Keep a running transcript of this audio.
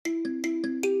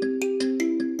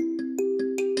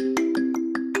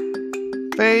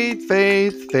Faith,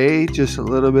 faith, faith, just a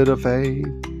little bit of faith.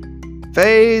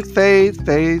 Faith, faith,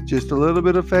 faith, just a little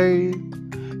bit of faith.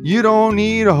 You don't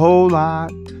need a whole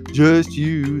lot, just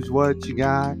use what you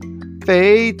got.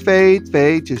 Faith, faith,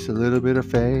 faith, just a little bit of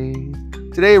faith.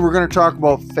 Today we're going to talk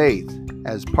about faith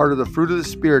as part of the fruit of the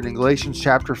Spirit in Galatians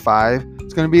chapter 5.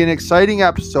 It's going to be an exciting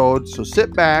episode, so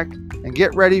sit back and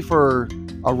get ready for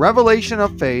a revelation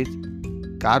of faith.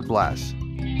 God bless.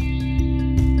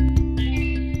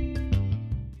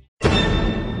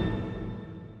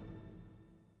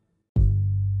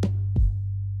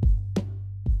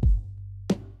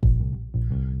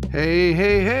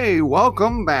 Hey,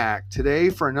 welcome back today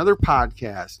for another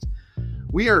podcast.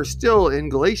 We are still in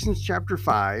Galatians chapter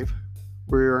 5.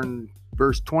 We're in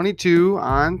verse 22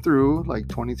 on through like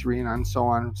 23 and on so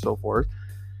on and so forth.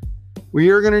 We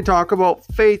are going to talk about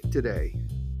faith today.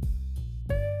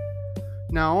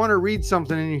 Now, I want to read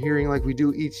something in your hearing like we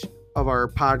do each of our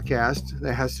podcasts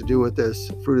that has to do with this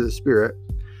fruit of the Spirit.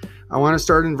 I want to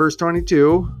start in verse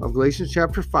 22 of Galatians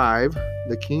chapter 5,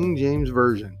 the King James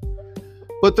Version.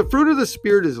 But the fruit of the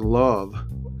Spirit is love,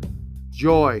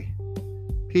 joy,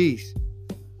 peace,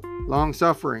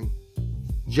 long-suffering,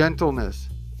 gentleness,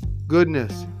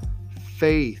 goodness,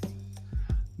 faith,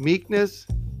 meekness,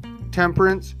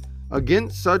 temperance.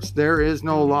 Against such there is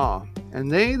no law.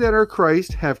 And they that are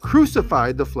Christ have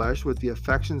crucified the flesh with the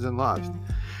affections and lusts.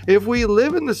 If we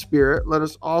live in the Spirit, let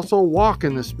us also walk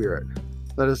in the Spirit.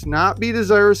 Let us not be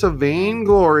desirous of vain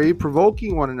glory,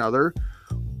 provoking one another,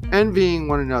 envying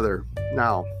one another.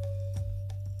 Now,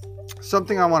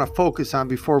 something I want to focus on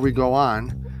before we go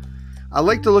on. I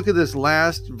like to look at this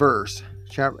last verse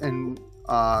in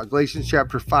Galatians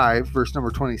chapter 5, verse number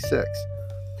 26.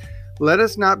 Let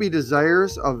us not be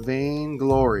desirous of vain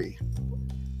glory.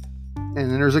 And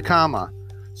then there's a comma.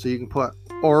 So you can put,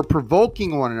 or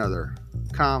provoking one another,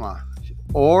 comma,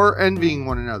 or envying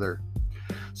one another.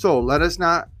 So let us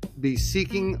not be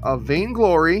seeking of vain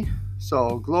glory.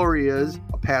 So glory is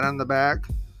a pat on the back,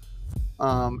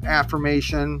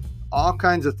 affirmation, all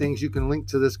kinds of things you can link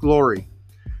to this glory.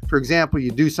 For example,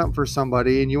 you do something for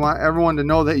somebody and you want everyone to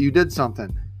know that you did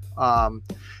something.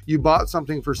 You bought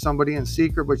something for somebody in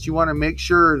secret, but you want to make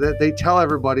sure that they tell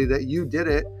everybody that you did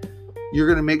it. You're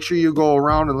going to make sure you go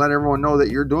around and let everyone know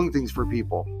that you're doing things for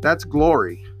people. That's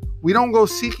glory. We don't go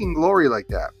seeking glory like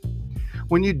that.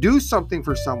 When you do something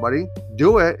for somebody,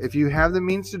 do it. If you have the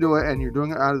means to do it and you're doing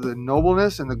it out of the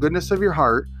nobleness and the goodness of your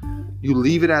heart, you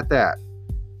leave it at that.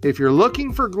 If you're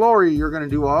looking for glory, you're going to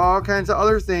do all kinds of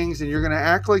other things and you're going to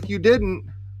act like you didn't,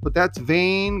 but that's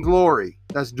vain glory.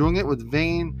 That's doing it with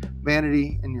vain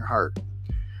vanity in your heart.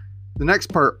 The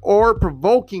next part, or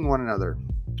provoking one another.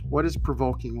 What is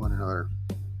provoking one another?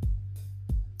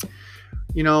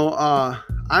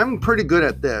 I'm pretty good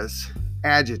at this,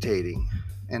 agitating,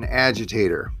 an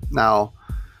agitator. Now,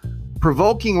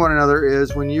 provoking one another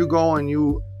is when you go and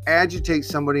you agitate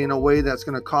somebody in a way that's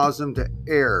going to cause them to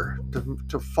err,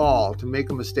 to fall, to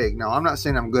make a mistake. Now, I'm not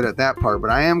saying I'm good at that part,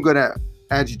 but I am good at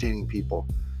agitating people.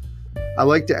 I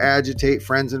like to agitate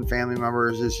friends and family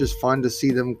members. It's just fun to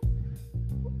see them,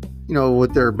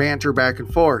 with their banter back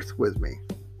and forth with me.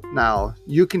 Now,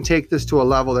 you can take this to a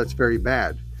level that's very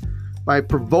bad. By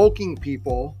provoking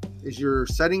people is you're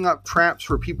setting up traps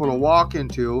for people to walk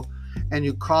into and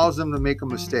you cause them to make a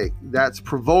mistake. That's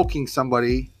provoking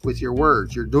somebody with your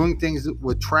words. You're doing things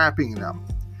with trapping them.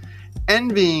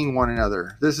 Envying one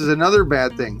another. This is another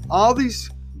bad thing. All these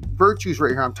virtues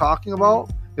right here I'm talking about,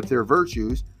 if they're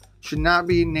virtues, should not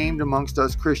be named amongst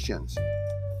us Christians.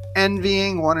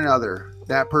 Envying one another.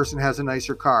 That person has a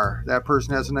nicer car. That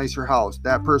person has a nicer house.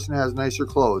 That person has nicer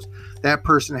clothes. That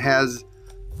person has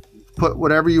put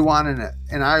whatever you want in it.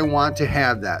 And I want to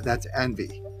have that. That's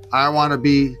envy. I want to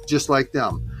be just like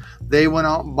them. They went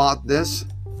out and bought this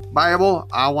Bible.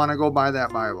 I want to go buy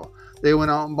that Bible. They went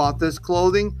out and bought this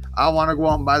clothing. I want to go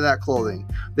out and buy that clothing.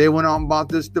 They went out and bought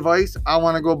this device. I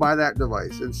want to go buy that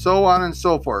device. And so on and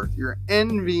so forth. You're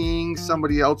envying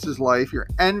somebody else's life. You're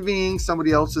envying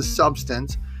somebody else's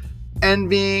substance.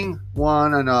 Envying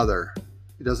one another.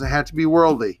 It doesn't have to be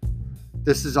worldly.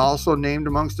 This is also named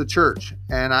amongst the church,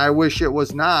 and I wish it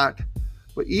was not,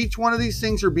 but each one of these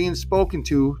things are being spoken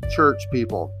to church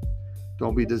people.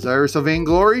 Don't be desirous of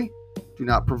vainglory, do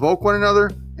not provoke one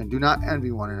another, and do not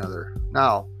envy one another.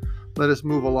 Now, let us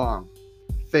move along.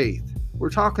 Faith. We're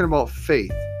talking about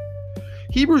faith.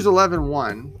 Hebrews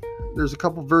 11:1, there's a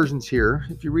couple versions here.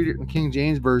 If you read it in King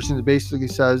James Version, it basically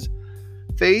says,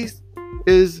 faith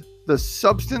is the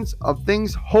substance of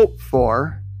things hoped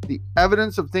for, the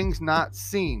evidence of things not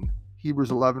seen.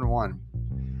 Hebrews 11:1.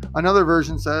 Another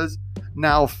version says,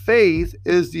 now faith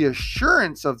is the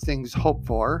assurance of things hoped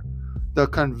for, the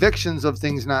convictions of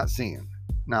things not seen.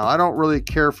 Now, I don't really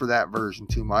care for that version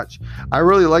too much. I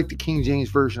really like the King James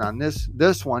Version on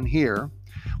this one here,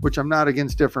 which I'm not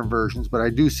against different versions, but I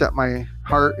do set my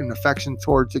heart and affection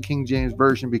towards the King James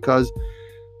Version because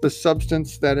the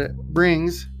substance that it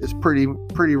brings is pretty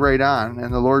right on,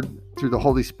 and the Lord, through the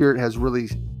Holy Spirit, has really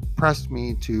pressed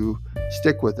me to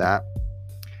stick with that.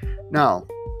 Now,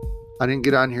 I didn't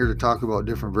get on here to talk about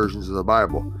different versions of the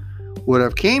Bible. What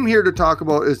I've came here to talk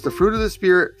about is the fruit of the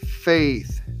Spirit,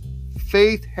 faith.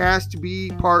 Faith has to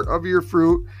be part of your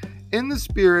fruit in the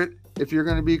Spirit if you're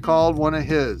going to be called one of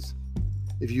His.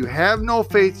 If you have no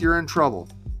faith, you're in trouble.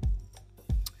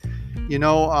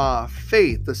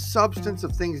 Faith, the substance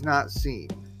of things not seen.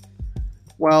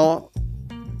 Well,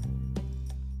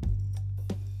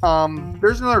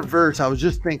 there's another verse I was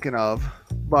just thinking of,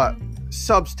 but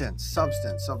substance.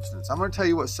 I'm going to tell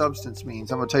you what substance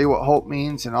means. I'm going to tell you what hope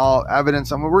means and all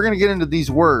evidence. We're going to get into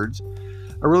these words.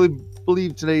 I really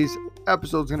believe today's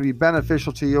episode is going to be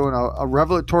beneficial to you in a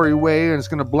revelatory way, and it's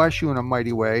going to bless you in a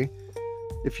mighty way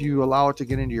if you allow it to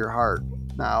get into your heart.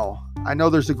 Now, I know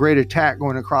there's a great attack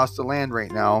going across the land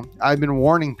right now. I've been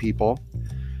warning people.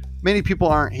 Many people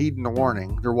aren't heeding the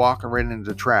warning. They're walking right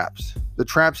into traps. The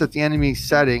traps that the enemy's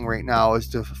setting right now is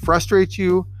to frustrate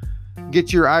you,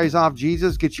 get your eyes off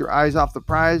Jesus, get your eyes off the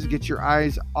prize, get your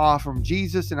eyes off from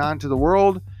Jesus and onto the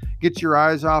world, get your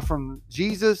eyes off from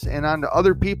Jesus and onto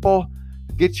other people,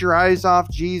 get your eyes off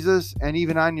Jesus and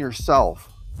even on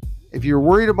yourself. If you're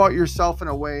worried about yourself in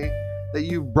a way that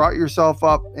you've brought yourself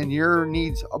up and your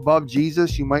needs above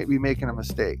Jesus, you might be making a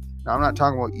mistake. Now, I'm not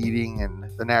talking about eating and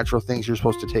the natural things you're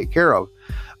supposed to take care of.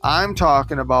 I'm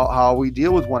talking about how we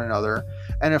deal with one another.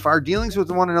 And if our dealings with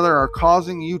one another are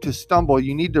causing you to stumble,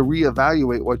 you need to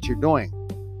reevaluate what you're doing.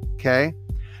 Okay?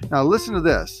 Now, listen to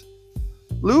this.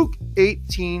 Luke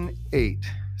 18:8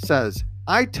 says,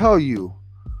 I tell you,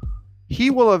 He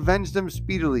will avenge them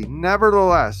speedily.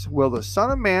 Nevertheless, will the Son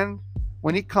of Man,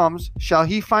 when He comes, shall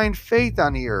He find faith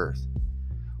on the earth?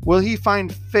 Will He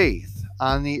find faith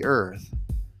on the earth?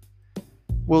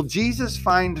 Will Jesus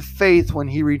find faith when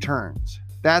He returns?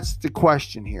 That's the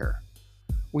question here.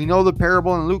 We know the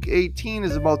parable in Luke 18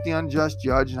 is about the unjust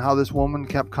judge and how this woman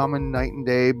kept coming night and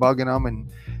day, bugging him, and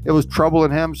it was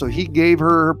troubling him. So he gave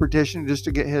her petition just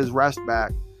to get his rest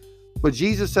back. But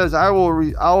Jesus says, I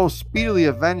will speedily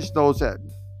avenge those that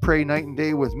pray night and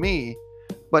day with me.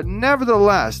 But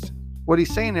nevertheless, what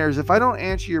he's saying there is, if I don't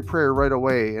answer your prayer right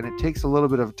away and it takes a little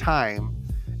bit of time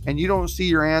and you don't see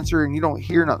your answer and you don't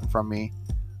hear nothing from me,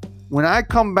 when I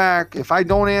come back, if I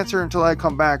don't answer until I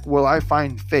come back, will I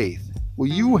find faith? Will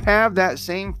you have that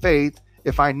same faith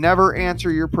if I never answer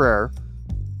your prayer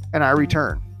and I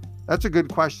return? That's a good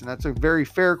question. That's a very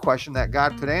fair question that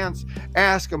God could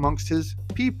ask amongst His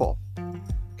people.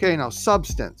 Okay, now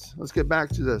substance. Let's get back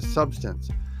to the substance.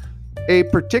 A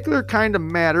particular kind of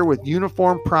matter with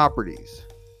uniform properties.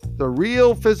 The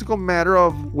real physical matter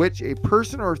of which a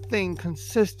person or thing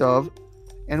consists of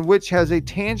and which has a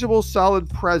tangible, solid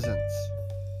presence.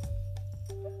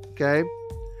 Okay?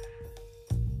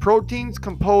 Proteins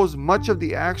compose much of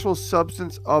the actual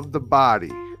substance of the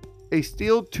body. A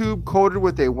steel tube coated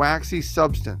with a waxy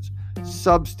substance.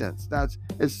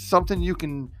 It's something you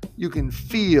can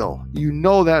feel. You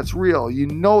know that's real. You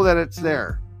know that it's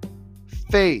there.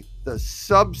 Faith, the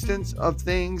substance of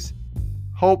things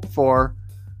hoped for,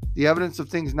 the evidence of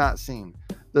things not seen.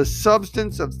 The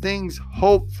substance of things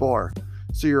hoped for.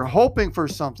 So you're hoping for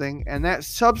something, and that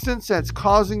substance that's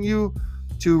causing you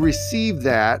to receive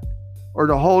that or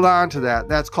to hold on to that,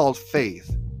 that's called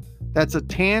faith. That's a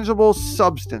tangible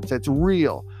substance. It's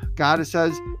real. God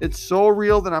says it's so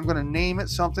real that I'm going to name it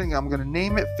something. I'm going to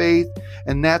name it faith,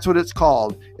 and that's what it's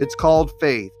called. It's called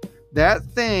faith. That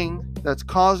thing that's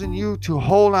causing you to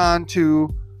hold on to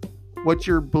what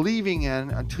you're believing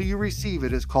in until you receive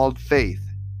it is called faith.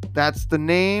 That's the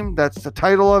name. That's the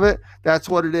title of it. That's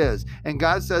what it is. And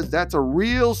God says that's a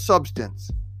real substance,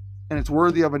 and it's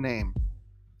worthy of a name.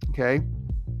 Okay?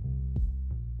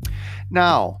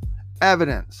 Now,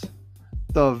 evidence.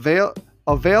 The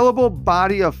available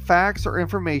body of facts or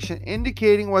information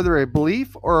indicating whether a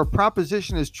belief or a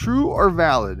proposition is true or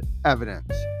valid.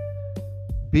 Evidence.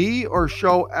 Be or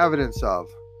show evidence of.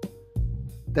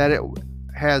 That it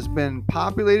has been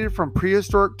populated from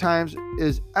prehistoric times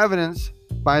is evidence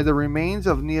by the remains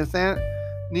of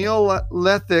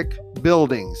Neolithic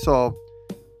buildings. So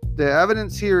the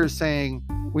evidence here is saying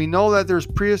we know that there's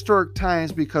prehistoric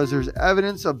times because there's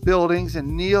evidence of buildings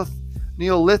and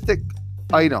Neolithic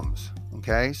items.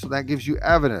 Okay, so that gives you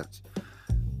evidence.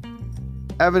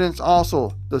 Evidence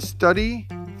also, the study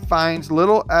finds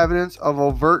little evidence of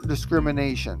overt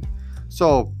discrimination.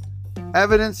 So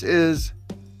Evidence is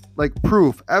like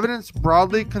proof. Evidence,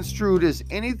 broadly construed, is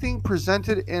anything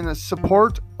presented in a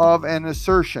support of an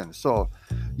assertion. So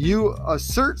you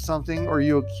assert something or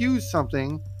you accuse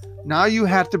something, now you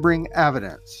have to bring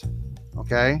evidence.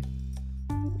 Okay?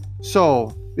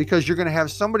 So, because you're going to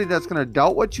have somebody that's going to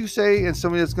doubt what you say and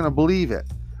somebody that's going to believe it.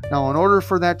 Now, in order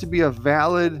for that to be a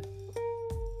valid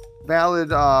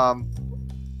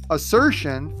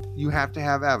assertion, you have to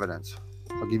have evidence.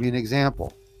 I'll give you an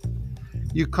example.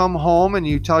 You come home and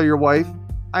you tell your wife,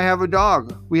 I have a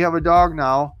dog. We have a dog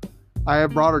now. I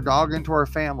have brought a dog into our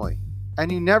family.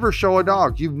 And you never show a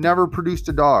dog. You've never produced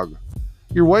a dog.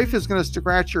 Your wife is going to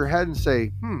scratch your head and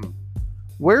say,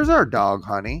 where's our dog,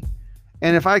 honey?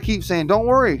 And if I keep saying, don't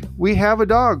worry, we have a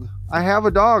dog. I have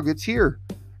a dog. It's here.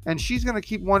 And she's going to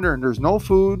keep wondering, there's no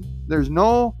food. There's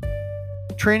no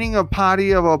training a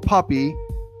potty of a puppy.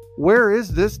 Where is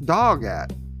this dog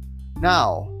at?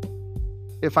 Now,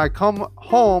 if I come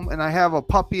home and I have a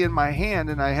puppy in my hand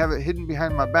and I have it hidden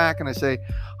behind my back and I say,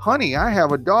 honey, I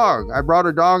have a dog. I brought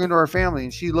a dog into our family.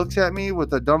 And she looks at me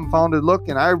with a dumbfounded look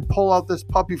and I pull out this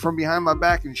puppy from behind my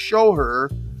back and show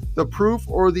her the proof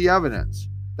or the evidence.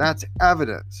 That's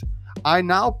evidence. I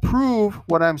now prove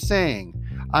what I'm saying.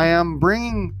 I am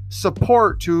bringing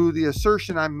support to the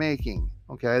assertion I'm making.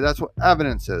 Okay, that's what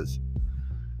evidence is.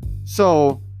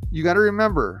 So you got to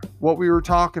remember what we were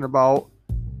talking about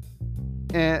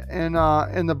in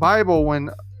the Bible when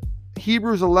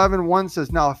Hebrews 11:1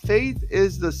 says, now faith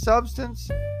is the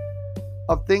substance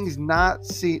of things not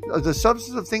seen, the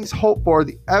substance of things hoped for,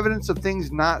 the evidence of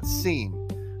things not seen.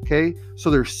 Okay, so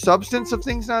there's substance of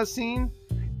things not seen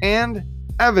and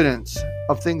evidence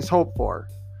of things hoped for.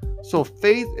 So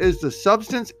faith is the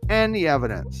substance and the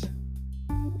evidence.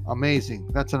 Amazing.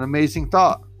 That's an amazing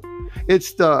thought.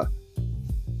 It's the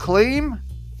claim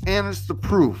and it's the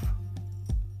proof.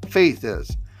 Faith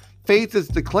is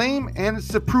the claim and it's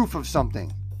the proof of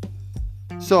something.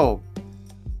 So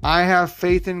I have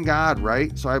faith in God,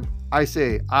 right? So I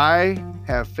say, I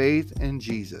have faith in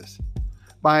Jesus.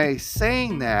 By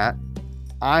saying that,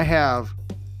 I have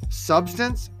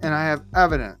substance and I have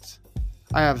evidence.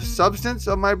 I have substance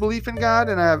of my belief in God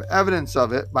and I have evidence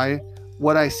of it by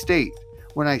what I state.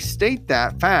 When I state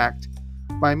that fact,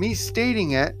 by me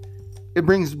stating it, it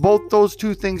brings both those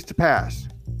two things to pass.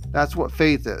 That's what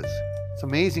faith is. It's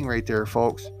amazing right there,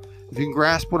 folks. If you can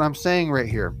grasp what I'm saying right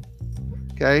here.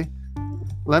 Okay?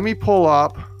 Let me pull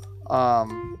up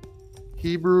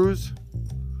Hebrews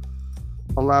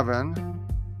 11,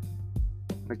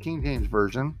 the King James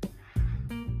Version.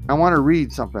 I want to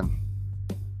read something.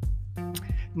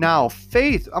 Now,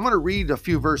 faith, I'm going to read a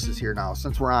few verses here now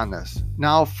since we're on this.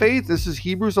 Now, faith, this is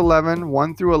Hebrews 11,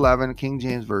 1 through 11, King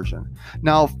James Version.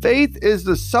 Now, faith is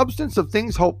the substance of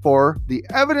things hoped for, the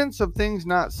evidence of things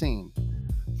not seen.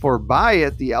 For by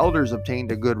it the elders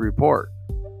obtained a good report.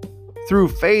 Through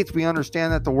faith we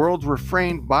understand that the worlds were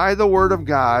framed by the word of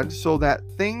God, so that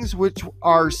things which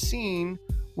are seen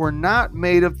were not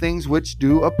made of things which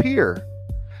do appear.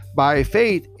 By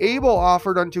faith, Abel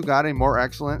offered unto God a more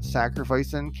excellent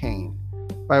sacrifice than Cain,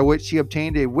 by which he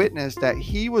obtained a witness that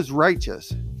he was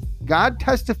righteous, God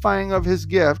testifying of his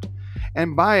gift,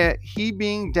 and by it he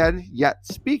being dead yet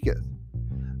speaketh.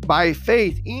 By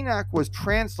faith, Enoch was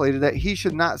translated that he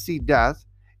should not see death,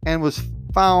 and was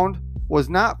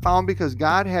not found because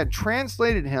God had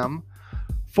translated him.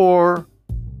 For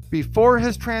before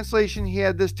his translation he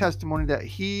had this testimony that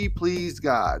he pleased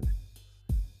God.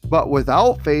 But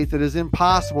without faith it is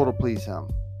impossible to please him.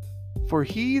 For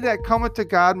he that cometh to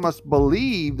God must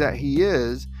believe that he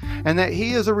is, and that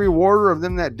he is a rewarder of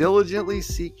them that diligently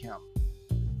seek him.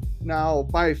 Now,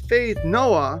 by faith,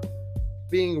 Noah,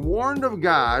 being warned of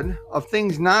God of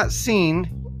things not seen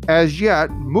as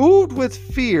yet, moved with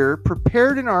fear,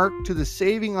 prepared an ark to the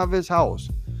saving of his house,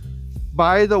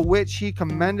 by the which he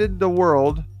condemned the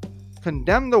world,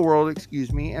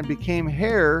 and became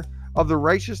heir of the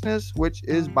righteousness which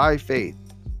is by faith.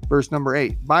 Verse number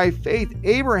 8. By faith,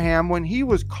 Abraham, when he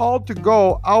was called to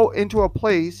go out into a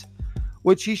place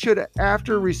which he should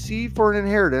after receive for an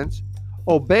inheritance,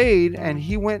 obeyed, and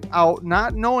he went out,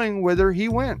 not knowing whither he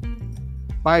went.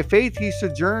 By faith he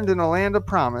sojourned in a land of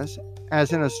promise,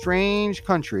 as in a strange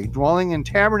country, dwelling in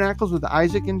tabernacles with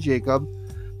Isaac and Jacob,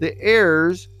 the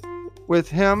heirs with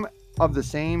him of the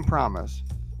same promise.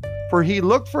 For he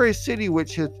looked for a city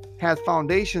which hath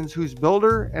foundations, whose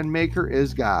builder and maker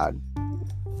is God.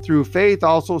 Through faith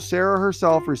also Sarah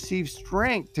herself received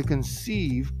strength to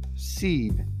conceive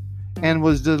seed, and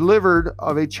was delivered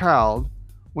of a child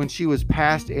when she was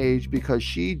past age, because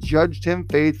she judged him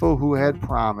faithful who had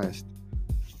promised.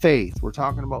 Faith. We're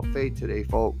talking about faith today,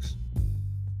 folks.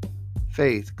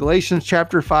 faith. Galatians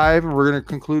chapter 5, and we're going to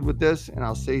conclude with this, and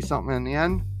I'll say something in the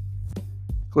end.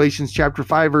 Galatians chapter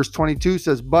 5, verse 22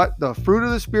 says, "But the fruit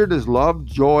of the Spirit is love,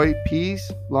 joy,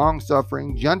 peace,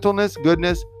 long-suffering, gentleness,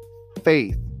 goodness,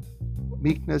 faith,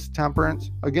 meekness, temperance.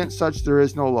 Against such there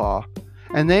is no law.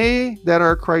 And they that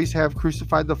are Christ have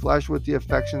crucified the flesh with the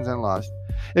affections and lust.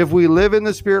 If we live in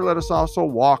the Spirit, let us also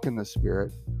walk in the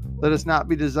Spirit. Let us not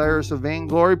be desirous of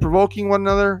vainglory, provoking one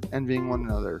another, envying one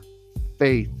another."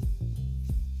 Faith,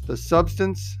 the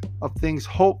substance of things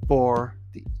hoped for,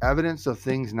 the evidence of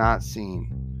things not seen.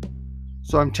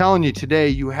 So I'm telling you today,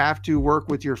 you have to work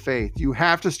with your faith. You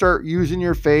have to start using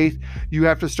your faith. You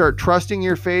have to start trusting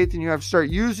your faith, and you have to start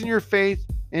using your faith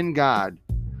in God.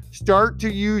 Start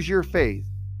to use your faith.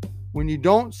 When you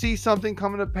don't see something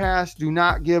coming to pass, do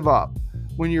not give up.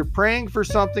 When you're praying for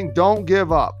something, don't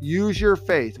give up. Use your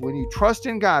faith. When you trust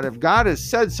in God, if God has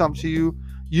said something to you,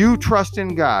 you trust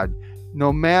in God.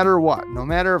 No matter what, no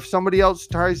matter if somebody else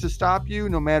tries to stop you,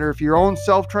 no matter if your own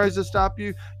self tries to stop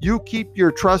you, you keep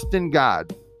your trust in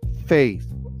God. Faith.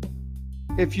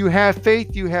 If you have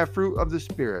faith, you have fruit of the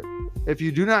Spirit. If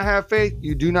you do not have faith,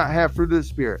 you do not have fruit of the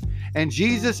Spirit. And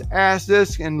Jesus asked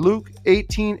this in Luke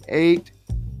 18:8,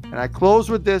 and I close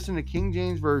with this in the King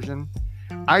James Version.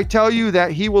 "I tell you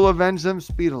that he will avenge them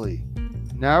speedily.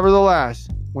 Nevertheless,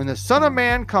 when the Son of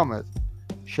Man cometh,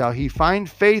 shall he find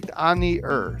faith on the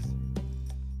earth?"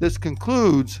 This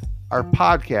concludes our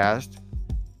podcast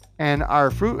and our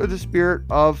fruit of the Spirit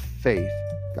of faith.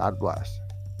 God bless.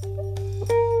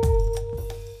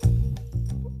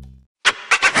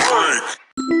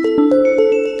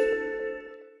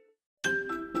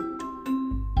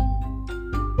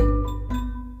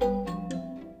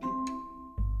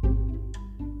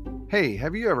 Hey,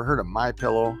 have you ever heard of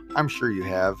MyPillow? I'm sure you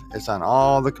have. It's on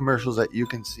all the commercials that you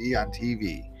can see on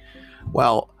TV.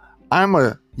 Well, I'm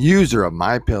a user of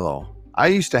MyPillow. I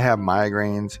used to have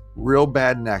migraines, real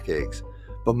bad neck aches,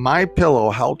 but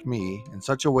MyPillow helped me in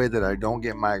such a way that I don't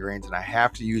get migraines, and I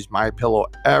have to use MyPillow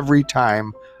every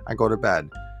time I go to bed.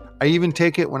 I even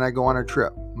take it when I go on a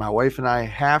trip. My wife and I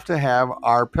have to have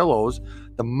our pillows,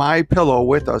 the MyPillow,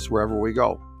 with us wherever we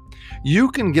go. You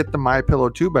can get the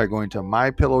MyPillow too by going to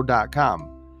mypillow.com.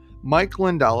 Mike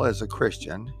Lindell is a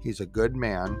Christian. He's a good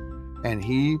man, and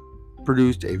he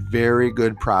produced a very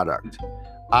good product.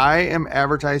 I am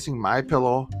advertising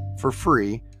MyPillow for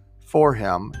free for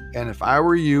him, and if I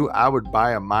were you, I would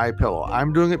buy a MyPillow.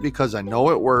 I'm doing it because I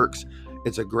know it works.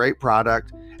 It's a great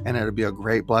product, and it'll be a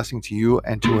great blessing to you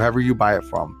and to whoever you buy it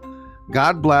from.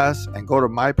 God bless, and go to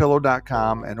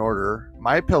mypillow.com and order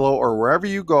MyPillow, or wherever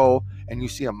you go and you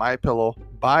see a MyPillow,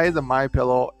 buy the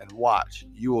MyPillow and watch.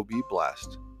 You will be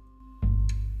blessed.